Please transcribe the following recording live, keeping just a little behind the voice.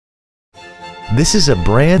This is a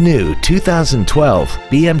brand new 2012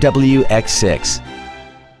 BMW X6.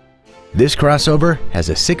 This crossover has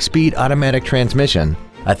a 6-speed automatic transmission,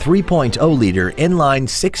 a 3.0-liter inline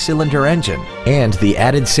 6-cylinder engine, and the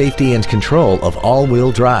added safety and control of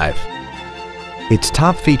all-wheel drive. Its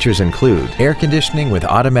top features include air conditioning with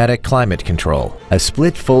automatic climate control, a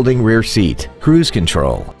split folding rear seat, cruise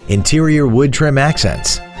control, interior wood trim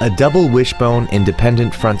accents, a double wishbone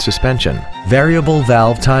independent front suspension, variable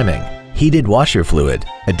valve timing, heated washer fluid,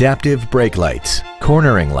 adaptive brake lights,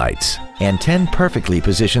 cornering lights, and 10 perfectly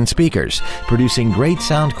positioned speakers, producing great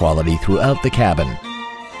sound quality throughout the cabin.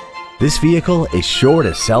 This vehicle is sure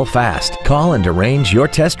to sell fast. Call and arrange your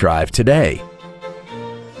test drive today.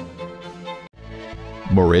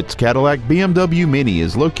 Moritz Cadillac BMW Mini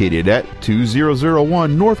is located at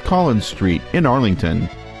 2001 North Collins Street in Arlington.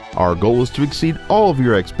 Our goal is to exceed all of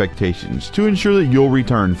your expectations to ensure that you'll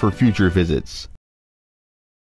return for future visits.